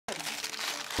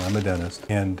I'm a dentist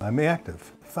and I'm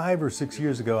active. 5 or 6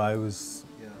 years ago I was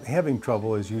having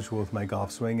trouble as usual with my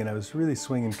golf swing, and I was really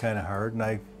swinging kind of hard, and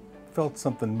I felt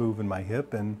something move in my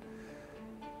hip and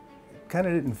it kind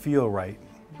of didn't feel right.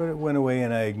 But it went away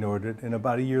and I ignored it, and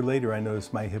about a year later I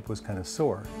noticed my hip was kind of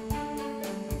sore.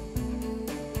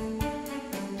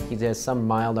 He has some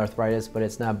mild arthritis, but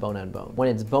it's not bone on bone. When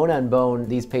it's bone on bone,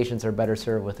 these patients are better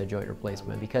served with a joint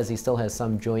replacement. Because he still has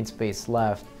some joint space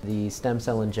left, the stem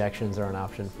cell injections are an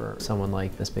option for someone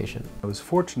like this patient. I was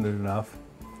fortunate enough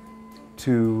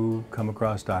to come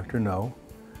across Dr. No,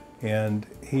 and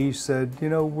he said, you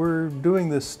know, we're doing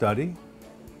this study.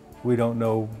 We don't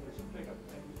know,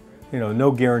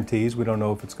 no guarantees. We don't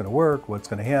know if it's going to work, what's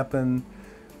going to happen,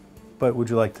 but would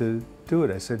you like to do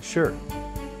it? I said, sure.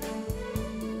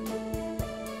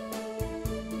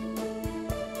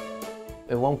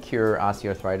 It won't cure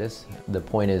osteoarthritis. The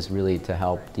point is really to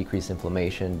help decrease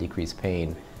inflammation, decrease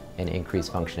pain, and increase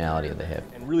functionality of the hip.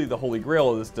 And really the holy grail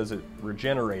of this, does it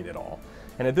regenerate at all?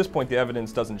 And at this point the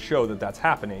evidence doesn't show that that's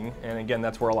happening, and again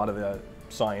that's where a lot of the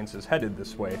science is headed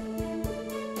this way.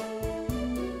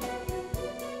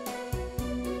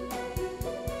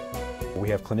 We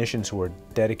have clinicians who are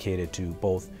dedicated to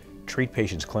both treat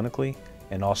patients clinically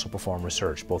and also perform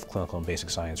research, both clinical and basic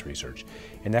science research.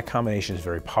 And that combination is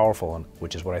very powerful,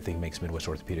 which is what I think makes Midwest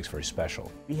Orthopedics very special.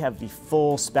 We have the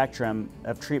full spectrum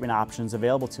of treatment options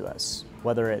available to us,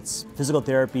 whether it's physical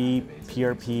therapy,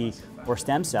 PRP, or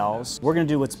stem cells. We're going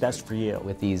to do what's best for you.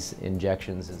 With these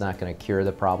injections, it's not going to cure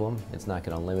the problem, it's not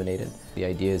going to eliminate it. The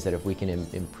idea is that if we can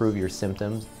improve your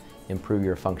symptoms, improve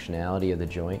your functionality of the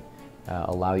joint,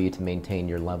 allow you to maintain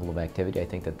your level of activity, I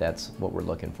think that that's what we're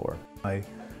looking for. My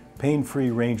pain-free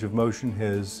range of motion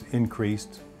has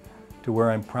increased to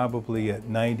where I'm probably at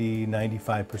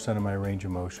 90–95% of my range of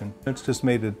motion. It's just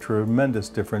made a tremendous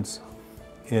difference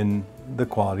in the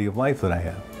quality of life that I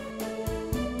have.